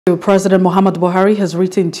President Muhammadu Buhari has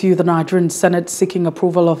written to the Nigerian Senate seeking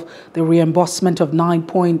approval of the reimbursement of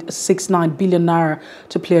 9.69 billion naira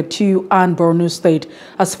to Plateau and Borno State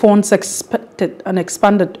as funds expected and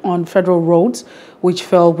expanded on federal roads, which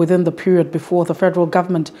fell within the period before the federal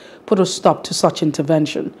government put a stop to such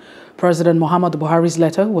intervention. President Muhammadu Buhari's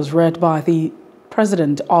letter was read by the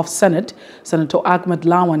President of Senate, Senator Ahmed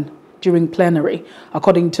Lawan, during plenary.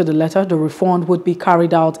 According to the letter, the refund would be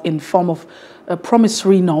carried out in form of a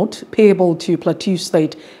promissory note payable to Plateau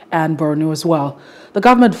State and Borno as well. The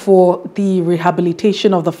government for the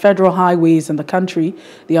rehabilitation of the federal highways in the country,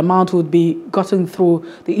 the amount would be gotten through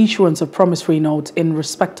the issuance of promissory notes in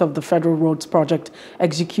respect of the federal roads project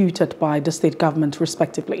executed by the state government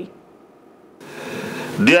respectively.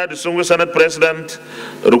 Dear distinguished Senate President,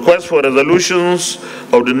 request for resolutions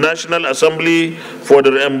of the National Assembly for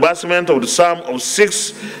the reimbursement of the sum of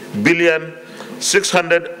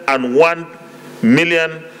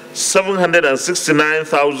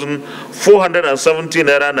 6,601,769,470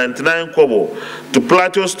 naira 99 kobo to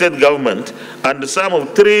Plateau State Government and the sum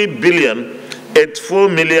of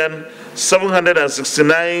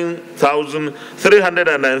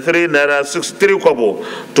 3,084,769,393 naira 63 kobo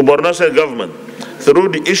to Borno State Government through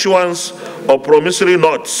the issuance of promissory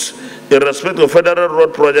notes in respect of federal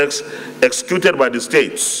road projects executed by the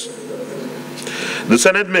states. The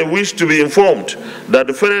Senate may wish to be informed that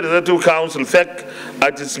the Federal Executive Council (FEC)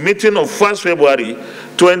 at its meeting of 1st February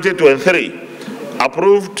 2023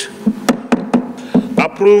 approved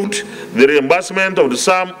the reimbursement of the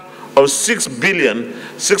sum of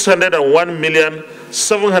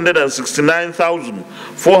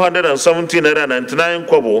 6,769,470 naira 99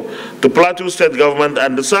 kobo to Plateau State Government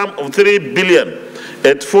and the sum of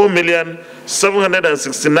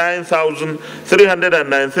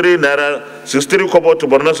 3,084,769,393 naira 63 kobo to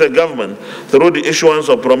Borno State Government through the issuance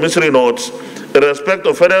of promissory notes in respect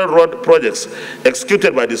of federal road projects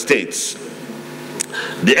executed by the states.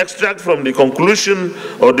 The extract from the conclusion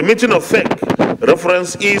of the meeting of FEC,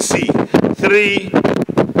 reference EC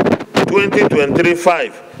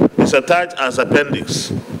 3/2023-5, is attached as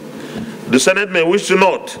appendix. The Senate may wish to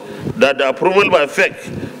note that the approval by FEC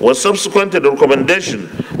was subsequent to the recommendation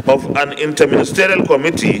of an interministerial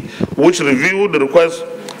committee which reviewed the request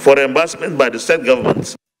for reimbursement by the state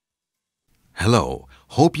governments. Hello,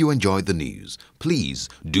 hope you enjoyed the news. Please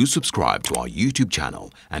do subscribe to our YouTube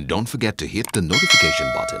channel and don't forget to hit the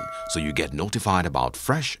notification button so you get notified about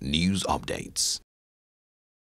fresh news updates.